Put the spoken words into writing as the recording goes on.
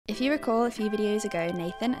If you recall, a few videos ago,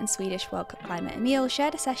 Nathan and Swedish World Cup climber Emil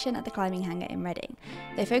shared a session at the Climbing Hangar in Reading.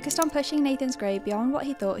 They focused on pushing Nathan's grade beyond what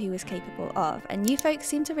he thought he was capable of, and you folks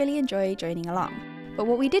seemed to really enjoy joining along. But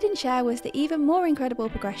what we didn't share was the even more incredible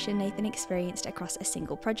progression Nathan experienced across a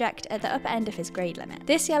single project at the upper end of his grade limit.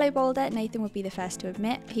 This yellow boulder, Nathan would be the first to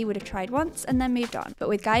admit he would have tried once and then moved on. But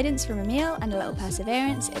with guidance from Emil and a little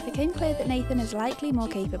perseverance, it became clear that Nathan is likely more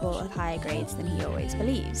capable of higher grades than he always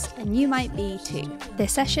believes, and you might be too.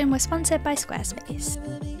 This session was sponsored by Squarespace.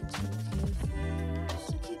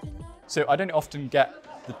 So I don't often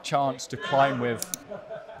get the chance to climb with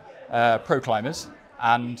pro climbers,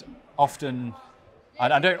 and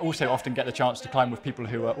I don't also often get the chance to climb with people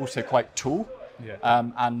who are also quite tall. Yeah.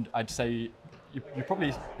 And I'd say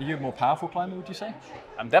are you a more powerful climber, would you say?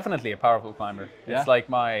 I'm definitely a powerful climber. Yeah? It's like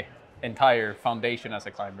my entire foundation as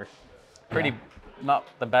a climber. Not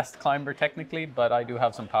the best climber technically, but I do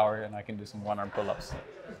have some power and I can do some one-arm pull-ups.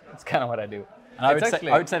 That's kind of what I do. And I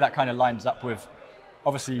would say that kind of lines up with,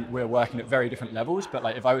 obviously we're working at very different levels, but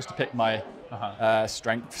like if I was to pick my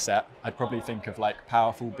strength set, I'd probably think of like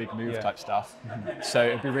powerful, big move type stuff. So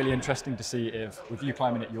it'd be really interesting to see if, with you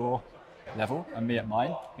climbing at your level and me at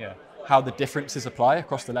mine, how the differences apply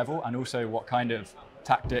across the level, and also what kind of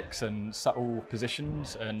tactics and subtle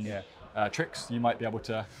positions and tricks you might be able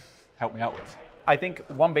to help me out with. I think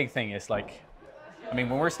one big thing is like, I mean,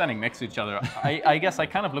 when we're standing next to each other, I guess I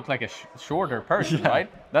kind of look like a shorter person, right?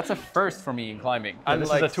 That's a first for me in climbing. Yeah,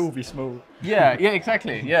 this is a tool be small. Yeah,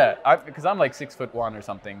 exactly. Yeah, because I'm like 6'1" or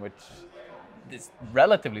something, which is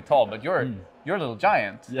relatively tall, but you're a little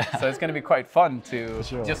giant. Yeah. So it's going to be quite fun to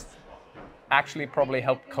just actually probably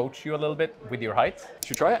help coach you a little bit with your height.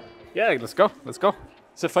 Should we try it? Yeah, let's go. Let's go.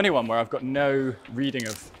 It's a funny one where I've got no reading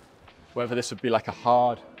of whether this would be like a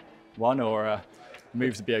hard one or a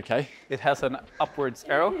moves would be okay. It has an upwards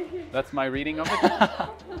arrow. That's my reading of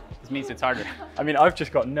it. This means it's harder. I mean, I've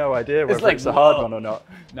just got no idea whether it's a hard one or not.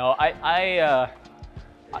 No,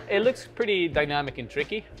 it looks pretty dynamic and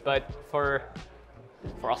tricky, but for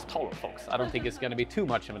us taller folks, I don't think it's going to be too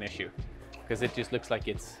much of an issue, because it just looks like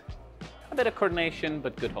it's a bit of coordination,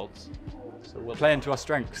 but good holds. So we'll play into our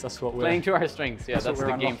strengths. That's what we're playing to our strengths. Yeah, that's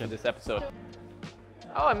the game for this episode.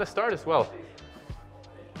 Oh, and the start as well.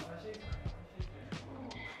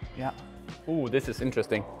 Yeah. Ooh, this is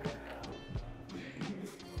interesting.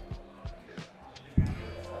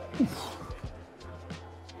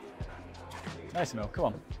 Nice, Emil. Come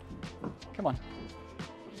on. Come on.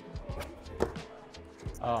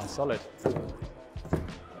 Ah, solid.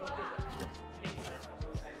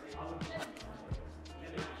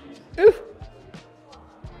 Ooh.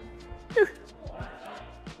 Ooh.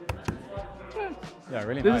 Yeah,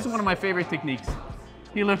 really nice. This is one of my favorite techniques.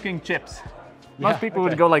 Heel-hooking chips. Most people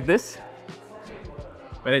would go like this,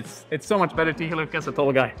 but it's so much better to heel hook as a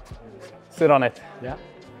tall guy. Sit on it. Yeah.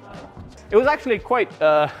 It was actually quite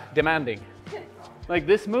demanding. Like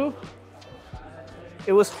this move,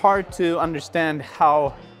 it was hard to understand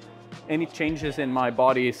how any changes in my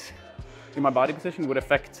body position would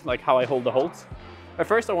affect like how I hold the holds. At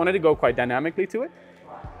first I wanted to go quite dynamically to it,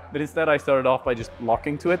 but instead I started off by just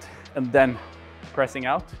locking to it and then pressing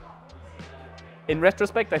out. In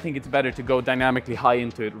retrospect, I think it's better to go dynamically high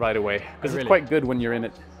into it right away, because it's quite good when you're in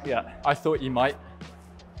it. Yeah. I thought you might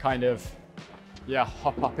kind of,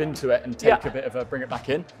 hop up into it and take a bit of a bring it back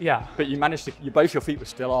in. Yeah. But you managed to, both your feet were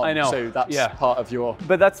still on. I know. So that's part of your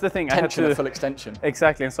But that's the thing. tension of full extension.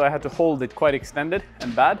 Exactly. And so I had to hold it quite extended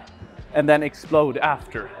and bad, and then explode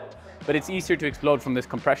after. But it's easier to explode from this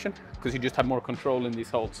compression, because you just have more control in these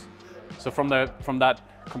holds. So from that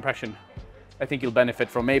compression, I think you'll benefit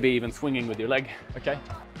from maybe even swinging with your leg. Okay.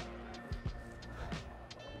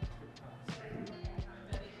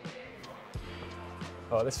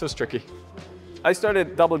 Oh, this feels tricky. I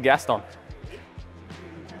started double Gaston.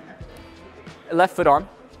 Left foot on.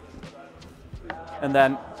 And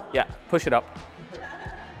then, push it up.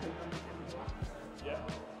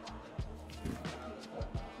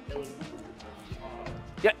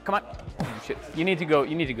 Yeah, come on. Oh, shit. You need to go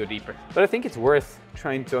deeper. But I think it's worth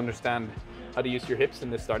trying to understand how to use your hips in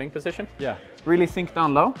this starting position. Yeah. Really sink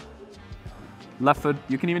down low. Left foot,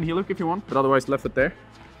 you can even heel hook if you want, but otherwise left foot there.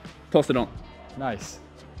 Toss it on. Nice.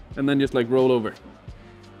 And then just like roll over.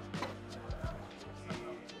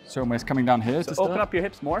 So almost coming down here. So open up your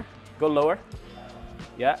hips more. Go lower.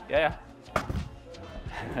 Yeah.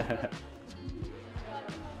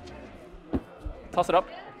 Toss it up.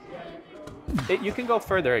 You can go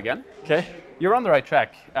further again. Okay. You're on the right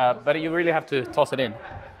track, but you really have to toss it in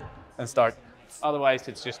and start. Otherwise,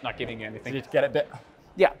 it's just not giving you anything. You need to get it a bit.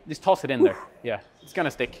 Yeah, just toss it in there. Yeah, it's gonna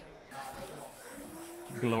stick.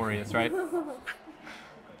 Glorious, right?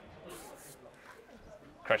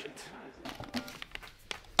 Crush it.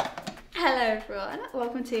 Hello everyone,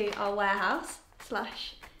 welcome to our warehouse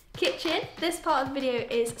slash kitchen. This part of the video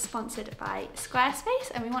is sponsored by Squarespace,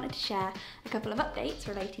 and we wanted to share a couple of updates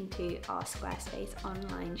relating to our Squarespace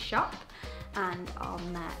online shop and our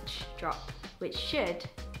merch drop, which should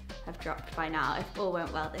have dropped by now if all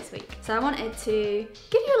went well this week. So I wanted to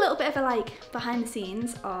give you a little bit of a like behind the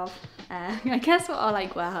scenes of I guess what our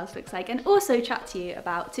like warehouse looks like, and also chat to you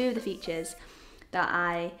about two of the features that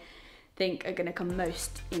I think are going to come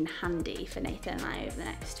most in handy for Nathan and I over the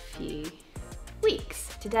next few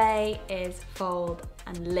weeks. Today is fold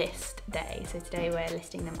and list day. So today we're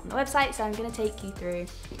listing them on the website. So I'm going to take you through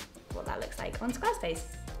what that looks like on Squarespace.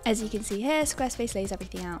 As you can see here, Squarespace lays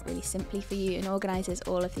everything out really simply for you and organises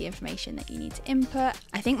all of the information that you need to input.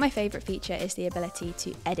 I think my favourite feature is the ability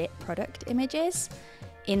to edit product images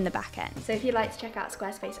in the back end. So if you'd like to check out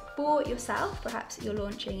Squarespace for yourself, perhaps you're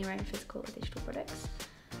launching your own physical or digital products,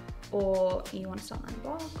 or you want to start a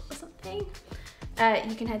blog or something,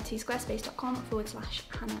 you can head to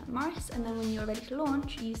squarespace.com/Hannah Morris, and then when you're ready to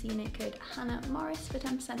launch, use the unit code Hannah Morris for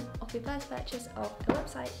 10% off your first purchase of a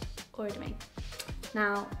website or a domain.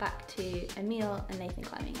 Now back to Emil and Nathan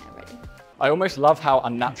climbing at ready. I almost love how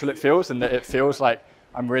unnatural it feels, and that it feels like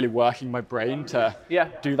I'm really working my brain to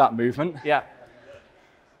do that movement. Yeah.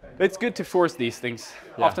 It's good to force these things.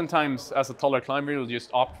 Yeah. Oftentimes, as a taller climber, you'll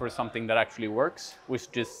just opt for something that actually works,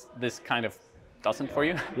 which just this kind of doesn't for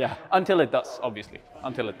you. Yeah. Until it does, obviously.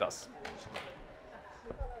 Until it does.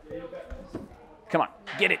 Come on,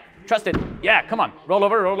 get it. Trust it. Yeah, come on. Roll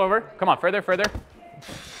over, roll over. Come on, further, further.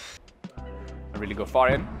 I really go far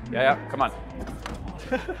in. Yeah, come on.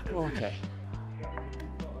 Okay.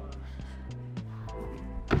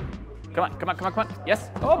 Come on, come on, come on, come on.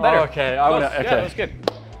 Yes. Oh, better. Oh, okay. Yeah, that was good.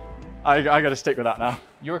 I got to stick with that now.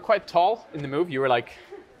 You were quite tall in the move. You were like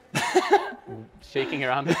shaking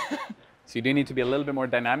around. So you do need to be a little bit more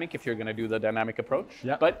dynamic if you're going to do the dynamic approach.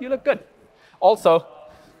 Yeah. But you look good. Also,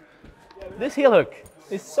 this heel hook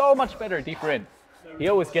is so much better deeper in. He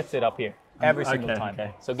always gets it up here every single time.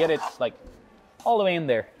 Okay. So get it like all the way in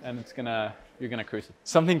there, and you're gonna cruise it.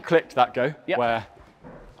 Something clicked that go where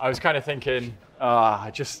I was kind of thinking, I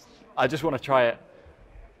just want to try it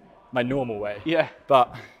my normal way. Yeah.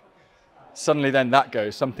 But suddenly then that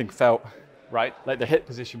goes, something felt right, like the hip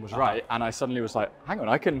position was right, and I suddenly was like, hang on,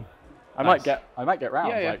 I might get round.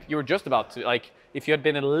 Yeah, yeah. Like, you were just about to, like, if you had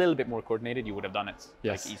been a little bit more coordinated, you would have done it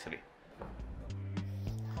like easily.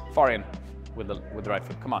 Far in with the right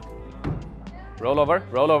foot. Come on. Roll over,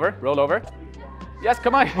 roll over, roll over. Yes,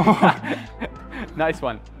 come on. Nice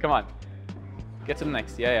one. Come on. Get to the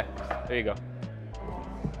next. Yeah. There you go.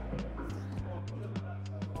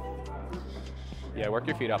 Yeah, work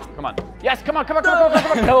your feet up. Come on. Yes, come on.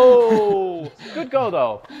 No! Good go,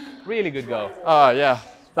 though. Really good go. Yeah.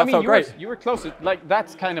 That felt great. You were close. Like,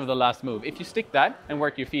 that's kind of the last move. If you stick that and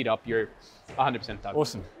work your feet up, you're 100% done.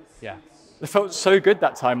 Awesome. Yeah. It felt so good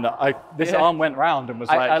that time that this arm went round and was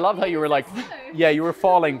like... I love how you were like, you were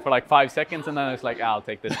falling for like 5 seconds, and then I was like, I'll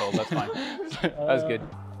take this hold, that's fine. That was good.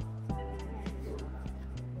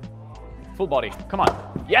 Full body, come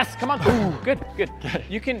on. Yes, come on. Ooh, good.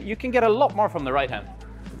 You can get a lot more from the right hand.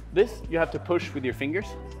 This, you have to push with your fingers.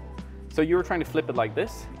 So you were trying to flip it like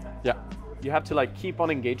this. Yeah. You have to like keep on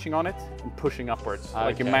engaging on it and pushing upwards.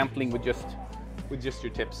 Like you're mantling with just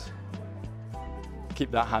your tips.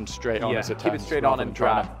 Keep that hand straight on as it turns. Keep it straight on and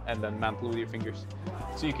drag, and then mantle with your fingers.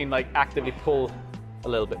 So you can like actively pull a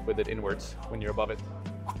little bit with it inwards when you're above it.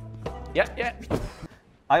 Yeah.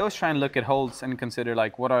 I always try and look at holds and consider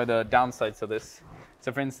like what are the downsides of this.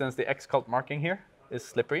 So for instance, the X-Cult marking here is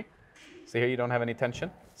slippery. So here you don't have any tension.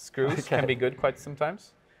 Screws can be good quite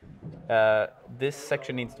sometimes. This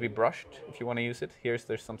section needs to be brushed if you want to use it.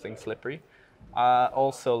 There's something slippery.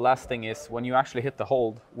 Also, last thing is when you actually hit the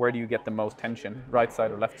hold, where do you get the most tension? Right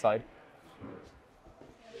side or left side?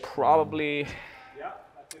 Probably,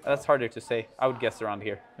 that's harder to say. I would guess around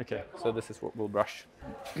here. Okay. So this is what we'll brush.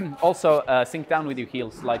 Also, sink down with your heel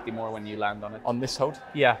slightly more when you land on it. On this hold?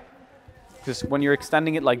 Yeah. Because when you're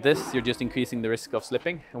extending it like this, you're just increasing the risk of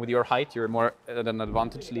slipping. And with your height, you're more at an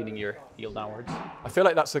advantage leaning your heel downwards. I feel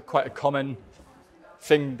like that's quite a common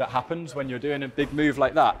thing that happens when you're doing a big move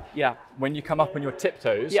like that. Yeah. When you come up on your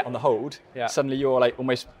tiptoes on the hold, suddenly you're like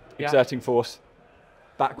almost exerting force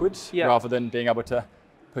backwards rather than being able to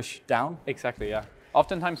push down. Exactly, yeah.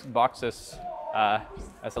 Oftentimes in boxes,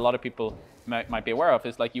 as a lot of people might be aware of,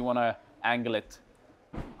 is like you want to angle it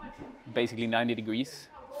basically 90 degrees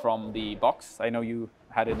from the box. I know you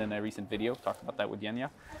had it in a recent video, talked about that with Yenya.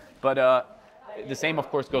 But the same, of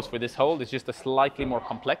course, goes for this hold. It's just a slightly more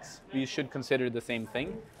complex. You should consider the same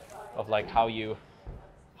thing of like how you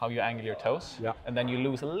how you angle your toes. Yeah. And then you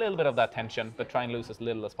lose a little bit of that tension, but try and lose as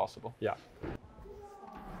little as possible. Yeah.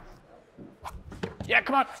 Yeah,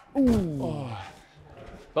 come on. Ooh. Oh.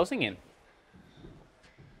 Closing in.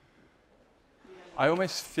 I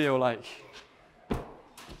almost feel like, I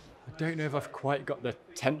don't know if I've quite got the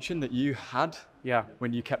tension that you had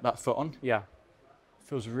when you kept that foot on. Yeah. It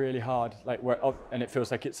feels really hard, and it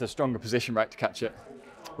feels like it's a stronger position, right, to catch it.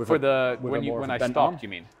 When I stopped, you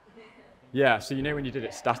mean? Yeah, so you know when you did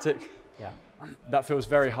it static? Yeah. That feels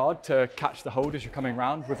very hard to catch the hold as you're coming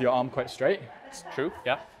round with your arm quite straight. It's true,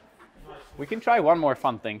 yeah. We can try one more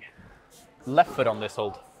fun thing. Left foot on this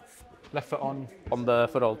hold. Left foot on the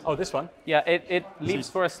foot hold. Oh, this one? Yeah, it leaves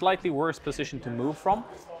for a slightly worse position to move from,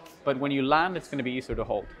 but when you land, it's going to be easier to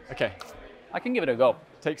hold. Okay. I can give it a go.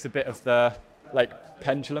 Takes a bit of the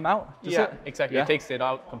pendulum out, does it? Exactly. Yeah? It takes it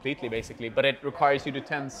out completely, basically, but it requires you to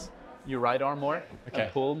tense your right arm more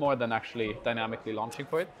and pull more than actually dynamically launching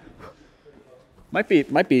for it. Might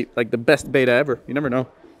be like the best beta ever. You never know.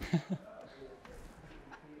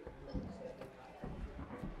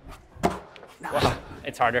 Wow.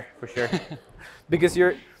 It's harder for sure. Because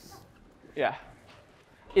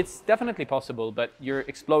it's definitely possible, but you're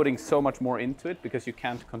exploding so much more into it because you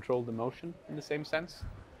can't control the motion in the same sense.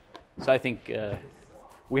 So I think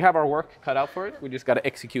we have our work cut out for it. We just got to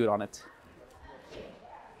execute on it.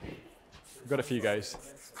 We've got a few goes,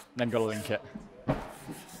 then got to link it.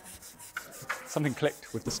 Something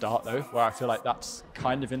clicked with the start though, where I feel like that's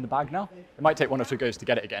kind of in the bag now. It might take 1 or 2 goes to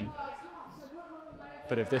get it again.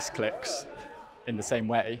 But if this clicks in the same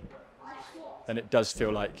way, then it does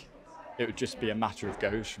feel like it would just be a matter of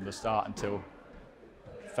goes from the start until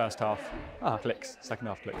first half clicks, second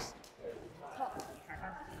half clicks.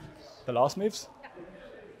 The last moves?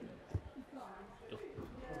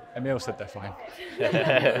 Emil said they're fine.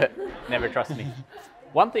 Never trust me.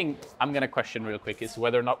 One thing I'm going to question real quick is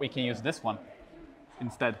whether or not we can use this one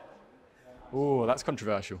instead. Oh, that's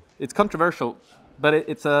controversial. It's controversial, but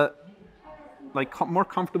it's a more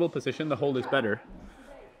comfortable position. The hold is better.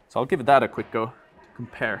 So I'll give that a quick go to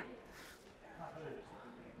compare.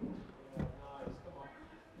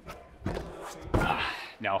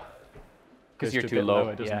 No, because you're too low.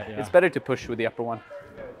 Lower, yeah. It's better to push with the upper one.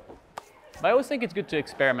 But I always think it's good to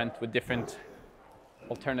experiment with different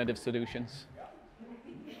alternative solutions.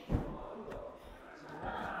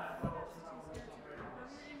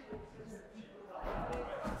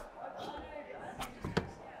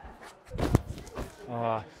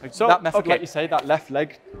 So that method, like you say, that left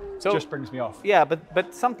leg just brings me off. Yeah,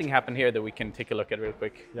 but something happened here that we can take a look at real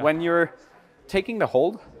quick. Yeah. When you're taking the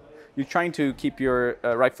hold, you're trying to keep your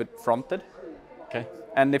right foot fronted. Okay.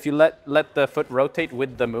 And if you let the foot rotate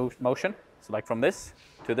with the motion, so like from this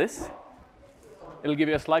to this, it'll give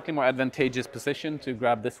you a slightly more advantageous position to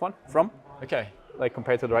grab this one from. Okay. Like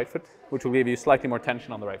compared to the right foot, which will give you slightly more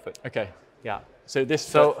tension on the right foot. Okay. Yeah. So this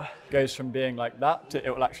foot goes from being like that to it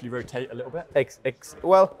will actually rotate a little bit?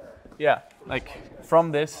 Well, yeah, like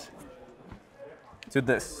from this to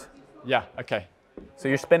this. Yeah, okay. So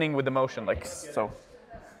you're spinning with the motion like so.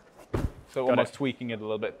 So almost tweaking it a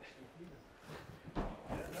little bit.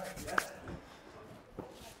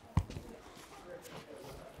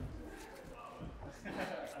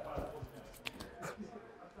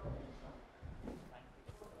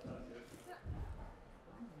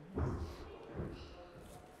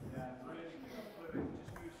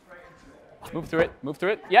 Move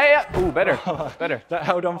through it. Yeah. Ooh, better, better. That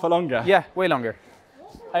held on for longer? Yeah, way longer.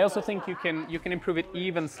 I also think you can improve it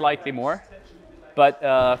even slightly more, but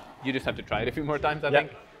you just have to try it a few more times, I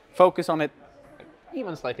think. Focus on it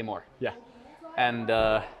even slightly more. Yeah. And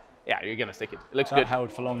yeah, you're gonna stick it. It looks good.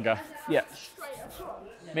 Held for longer. Yeah.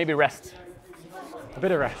 Maybe rest. A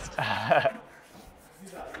bit of rest.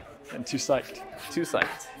 And too psyched. Too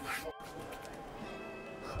psyched.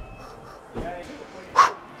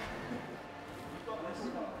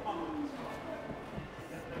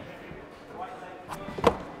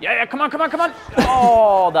 Yeah, come on.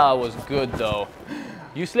 Oh, that was good though.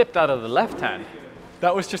 You slipped out of the left hand.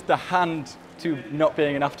 That was just the hand to not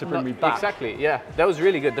being enough to bring me back. Exactly, yeah. That was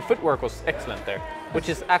really good. The footwork was excellent there, which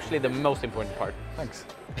is actually the most important part. Thanks.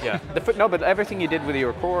 Yeah, but everything you did with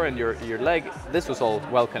your core and your leg, this was all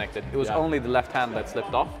well connected. It was only the left hand that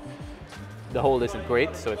slipped off. The hold isn't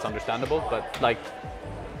great, so it's understandable, but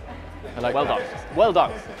well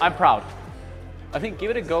done. I'm proud. I think give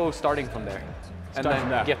it a go starting from there. And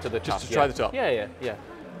then get to the top. Just to try the top? Yeah.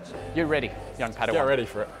 You're ready, young Padawan. Get ready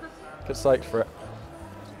for it. Get psyched for it.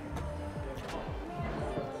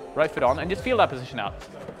 Right foot on, and just feel that position out.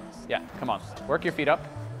 Yeah, come on. Work your feet up.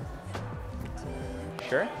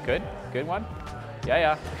 Sure, good one.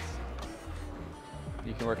 Yeah.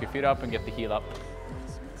 You can work your feet up and get the heel up.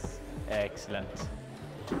 Excellent.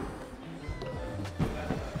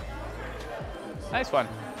 Nice one.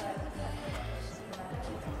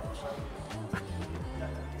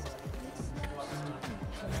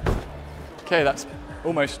 Okay, that's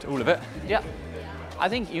almost all of it. Yeah. I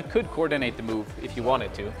think you could coordinate the move if you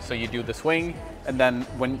wanted to. So you do the swing, and then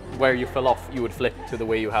where you fell off, you would flip to the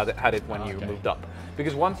way you had it when you moved up.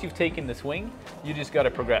 Because once you've taken the swing, you just got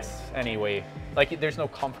to progress anyway. Like there's no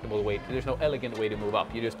comfortable way, there's no elegant way to move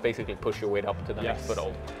up. You just basically push your weight up to the next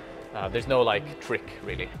foothold. There's no like trick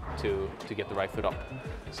really to get the right foot up.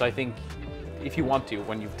 So I think if you want to,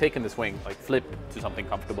 when you've taken the swing, like flip to something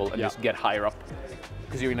comfortable and just get higher up.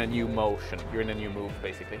 Because you're in a new motion, you're in a new move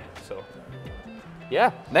basically. So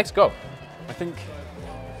yeah, next go. I think,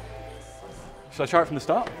 should I try it from the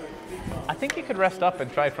start? I think you could rest up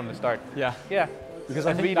and try from the start. Yeah. Yeah. Because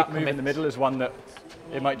I think really that move in the middle is one that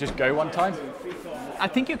it might just go one time. I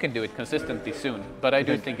think you can do it consistently soon, but I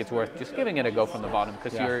do think it's worth just giving it a go from the bottom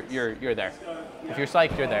because you're there. If you're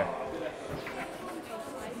psyched, you're there.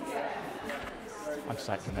 I'm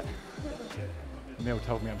psyched on it. Emil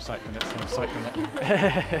told me I'm psyched on it, so I'm psyched on it.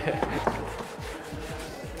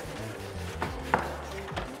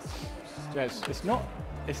 Yeah,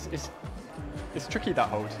 it's tricky, that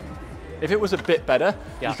hold. If it was a bit better,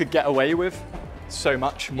 you could get away with so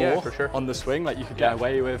much more on the swing. Like you could get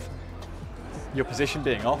away with your position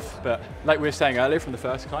being off. But like we were saying earlier from the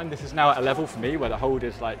first climb, this is now at a level for me where the hold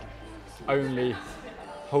is like only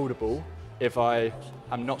holdable if I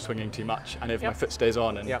am not swinging too much and if my foot stays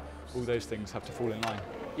on, and all those things have to fall in line.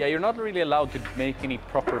 Yeah, you're not really allowed to make any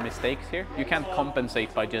proper mistakes here. You can't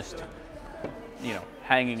compensate by just, you know,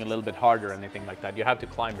 hanging a little bit harder or anything like that. You have to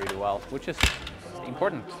climb really well, which is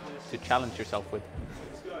important to challenge yourself with.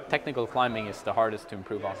 Technical climbing is the hardest to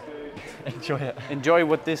improve on. Enjoy it. Enjoy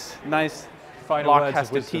what this nice final block words has of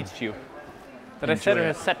to wisdom. teach you. That I said it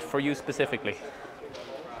has set for you specifically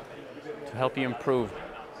to help you improve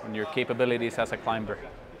on your capabilities as a climber.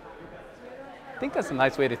 I think that's a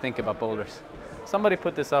nice way to think about boulders. Somebody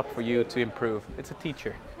put this up for you to improve. It's a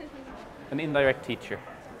teacher, an indirect teacher.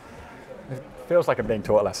 It feels like I'm being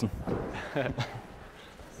taught a lesson.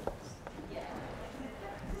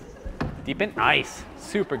 Deep in, nice,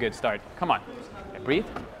 super good start. Come on, breathe,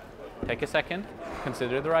 take a second,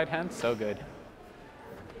 consider the right hand, so good.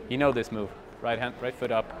 You know this move, right hand, right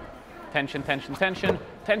foot up, tension, tension, tension,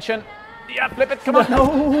 tension. Yeah, flip it, come on.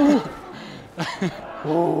 No.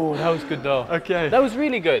 Oh, that was good though. Okay. That was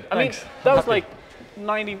really good. Thanks. I mean, that was like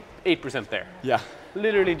 98% there. Yeah.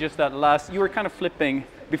 Literally just that last, you were kind of flipping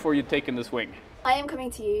before you'd taken the swing. I am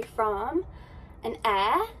coming to you from an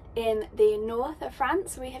air in the north of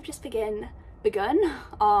France. We have just begun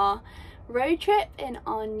our road trip in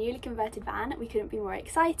our newly converted van. We couldn't be more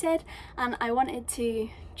excited, and I wanted to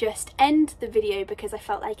just end the video because I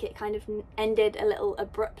felt like it kind of ended a little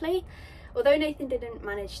abruptly. Although Nathan didn't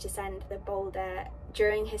manage to send the boulder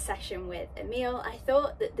during his session with Emil, I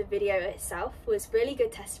thought that the video itself was really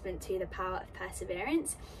good testament to the power of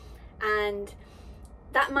perseverance, and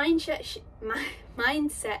that mindset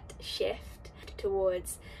shift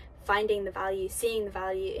towards finding the value, seeing the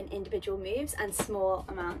value in individual moves and small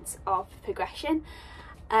amounts of progression,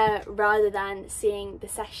 rather than seeing the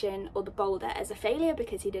session or the boulder as a failure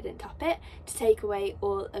because he didn't top it, to take away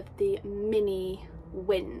all of the mini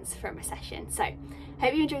wins from a session. So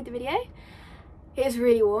hope you enjoyed the video. It is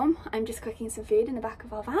really warm. I'm just cooking some food in the back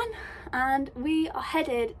of our van, and we are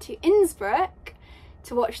headed to Innsbruck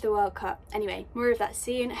to watch the World Cup. Anyway, more of that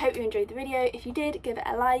soon. Hope you enjoyed the video. If you did, give it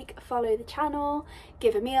a like, follow the channel,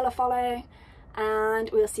 give Emil a follow, and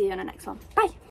we'll see you on the next one. Bye!